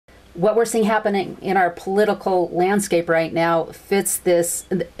what we're seeing happening in our political landscape right now fits this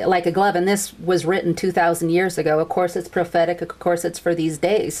like a glove. And this was written 2,000 years ago. Of course, it's prophetic. Of course, it's for these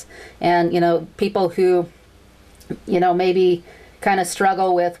days. And, people who, maybe kind of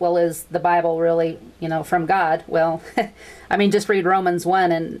struggle with, well, is the Bible really, from God? Well, I mean, just read Romans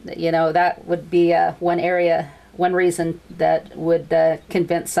 1, and, that would be one reason that would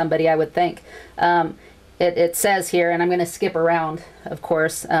convince somebody, I would think. It says here, and I'm going to skip around, of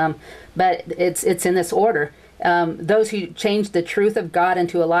course, but it's in this order. Those who changed the truth of God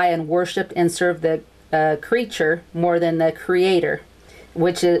into a lie and worshipped and served the creature more than the Creator,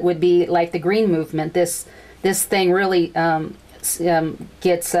 which would be like the Green Movement. This thing really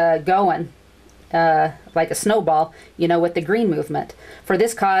gets going like a snowball, with the Green Movement. For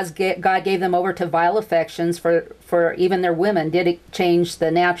this cause, God gave them over to vile affections, for even their women did change the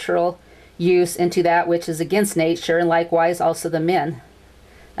natural use into that which is against nature, and likewise also the men,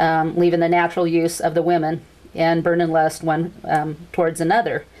 leaving the natural use of the women, and burn in lust one towards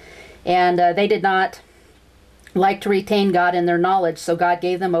another. And they did not like to retain God in their knowledge, so God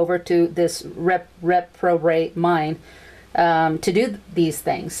gave them over to this reprobate mind to do these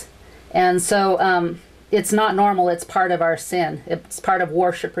things. And so it's not normal, it's part of our sin. It's part of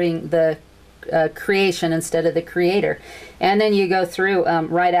worshiping the creation instead of the Creator. And then you go through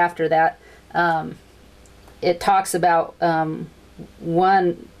right after that, it talks about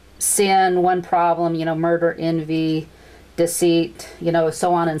one sin, one problem, murder, envy, deceit,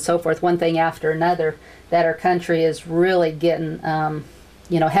 so on and so forth, one thing after another that our country is really getting,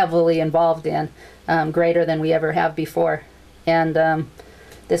 heavily involved in, greater than we ever have before. And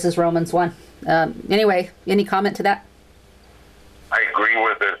this is Romans 1. Anyway, any comment to that? I agree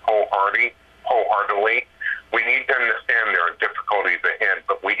with it wholeheartedly. We need to understand there are difficulties ahead,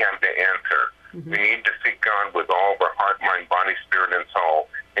 but we have the answer. Mm-hmm. We need to seek God with all of our heart, mind, body, spirit, and soul,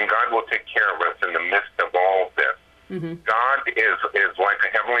 and God will take care of us in the midst of all of this. Mm-hmm. God is like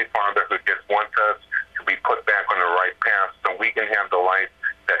a Heavenly Father who just wants us to be put back on the right path so we can have the life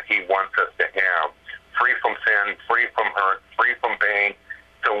that He wants us to have, free from sin, free from hurt, free from pain,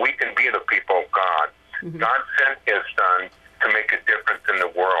 so we can be the people of God. Mm-hmm. God sent His Son to make a difference in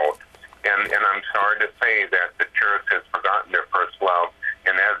the world. And I'm sorry to say that the church has forgotten their first love,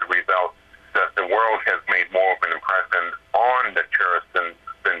 and as a result, that the world has made more of an impression on the church than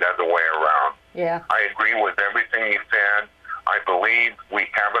the other way around. Yeah. I agree with everything you said. I believe we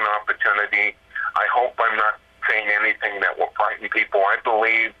have an opportunity. I hope I'm not saying anything that will frighten people. I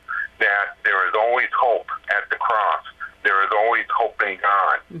believe that there is always hope at the cross. There is always hope in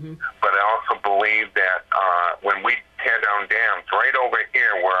God. Mm-hmm. But I also believe that when we tear down dams, right over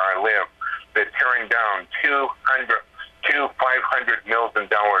here where I live, they're tearing down two $500 million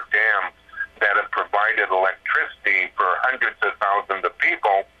dams that have provided electricity for hundreds of thousands of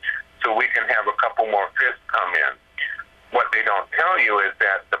people so we can have a couple more fish come in. What they don't tell you is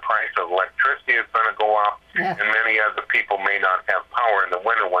that the price of electricity is going to go up, yeah, and many other people may not have power in the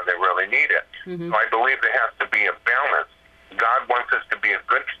winter when they really need it. Mm-hmm. So I believe there has to be a balance. God wants us to be a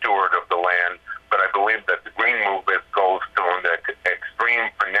good steward of the land, but I believe that the Green Movement goes to the extreme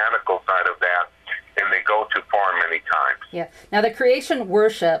fanatical side of that, and they go too far many times. Yeah. Now the creation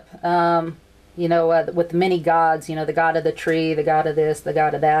worship, with many gods, the god of the tree, the god of this, the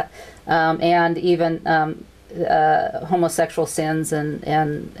god of that, and even homosexual sins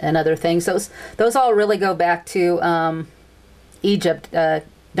and other things. Those all really go back to Egypt,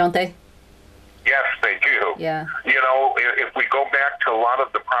 don't they? Yes, they do. Yeah. If we go back to a lot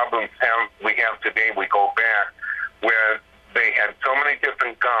of the problems we have today, we go back where they had so many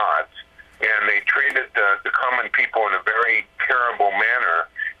different gods, and they treated the common people in a very terrible manner,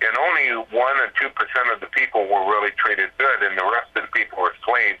 and only 1 or 2% of the people were really treated good, and the rest of the people were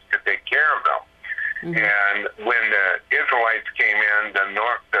slaves to take care of them. Mm-hmm. And when the Israelites came in,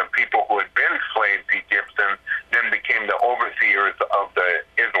 the people who had been slaves, Egyptians, then became the overseers of the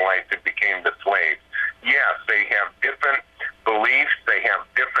Israelites who became the slaves. Yes, they have different beliefs, they have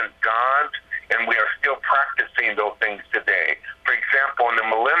different gods, and we are still practicing those things today. For example, in the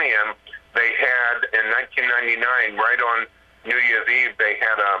millennium, they had, in 1999, right on New Year's Eve, they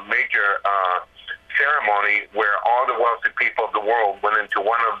had a major ceremony where all the wealthy people of the world went into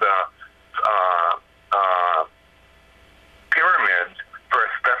one of the pyramids for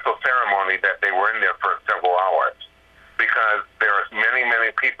a special ceremony that they were in there for several hours, because there are many,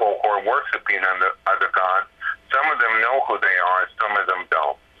 many people who are worshiping other gods. Some of them know who they are, some of them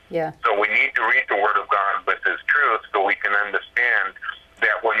don't. Yeah. So we need to read the Word of God with His truth so we can understand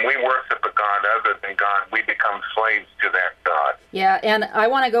that when we worship a God other than God, we become slaves to that God. Yeah, and I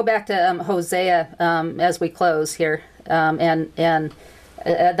want to go back to Hosea as we close here, and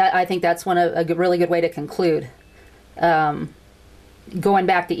That I think that's really good way to conclude. Going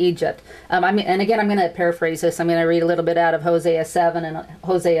back to Egypt. And again, I'm going to paraphrase this. I'm going to read a little bit out of Hosea 7 and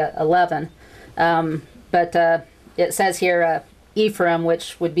Hosea 11. But it says here, Ephraim,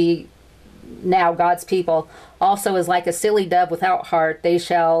 which would be now God's people, also is like a silly dove without heart. They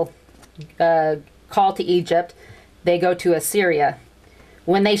shall call to Egypt. They go to Assyria.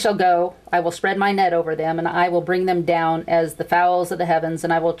 When they shall go, I will spread my net over them, and I will bring them down as the fowls of the heavens,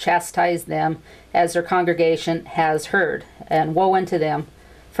 and I will chastise them as their congregation has heard. And woe unto them,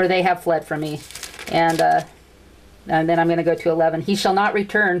 for they have fled from me. And then I'm going to go to 11. He shall not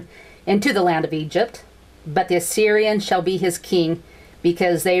return into the land of Egypt, but the Assyrian shall be his king,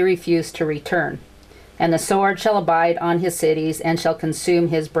 because they refuse to return. And the sword shall abide on his cities, and shall consume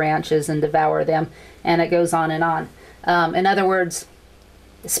his branches and devour them. And it goes on and on. In other words,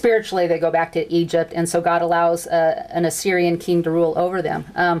 spiritually they go back to Egypt, and so God allows an Assyrian king to rule over them.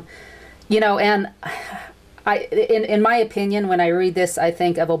 And in my opinion, when I read this, I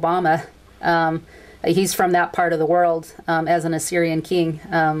think of Obama. He's from that part of the world as an Assyrian king,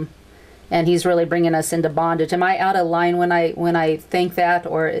 and he's really bringing us into bondage. Am I out of line when I think that,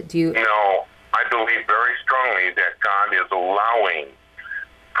 or do you? No, I believe very strongly that God is allowing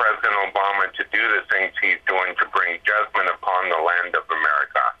President Obama to do the things he's doing to bring judgment upon the land of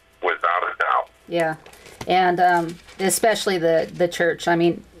America, without a doubt. Yeah, and especially the church. I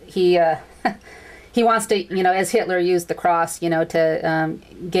mean, he he wants to, as Hitler used the cross, to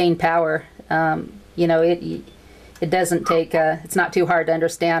gain power. It doesn't take. It's not too hard to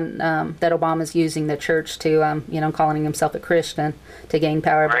understand that Obama's using the church to, calling himself a Christian to gain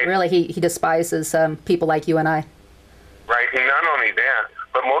power. Right. But really, he despises people like you and I. Right, and not only that,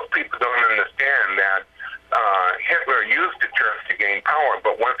 but most people don't understand that Hitler used the church to gain power,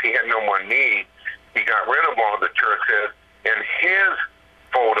 but once he had no more need, he got rid of all the churches, and his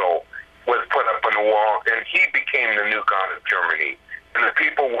photo was put up on the wall, and he became the new god of Germany. And the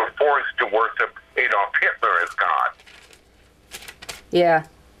people were forced to worship Adolf Hitler as God. Yeah.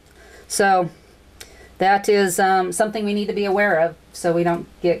 So that is something we need to be aware of, so we don't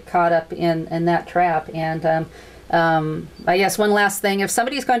get caught up in that trap. And I guess one last thing: if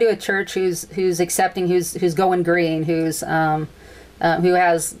somebody's going to a church who's accepting, who's going green, who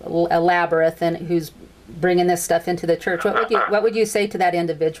has a labyrinth, and who's bringing this stuff into the church, what would you say to that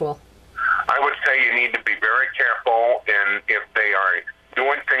individual? I would say you need to be very careful, and if they are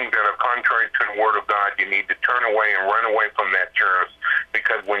doing things that are contrary to the Word of God, you need to turn away and run away from that church,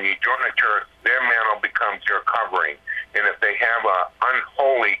 because when you join a church, their mantle becomes your covering, and if they have an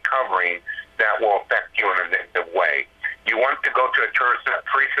unholy covering, that will affect you in a negative way. You want to go to a church that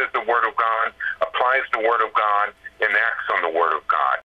preaches the Word of God, applies the Word of God, and acts on the Word of God.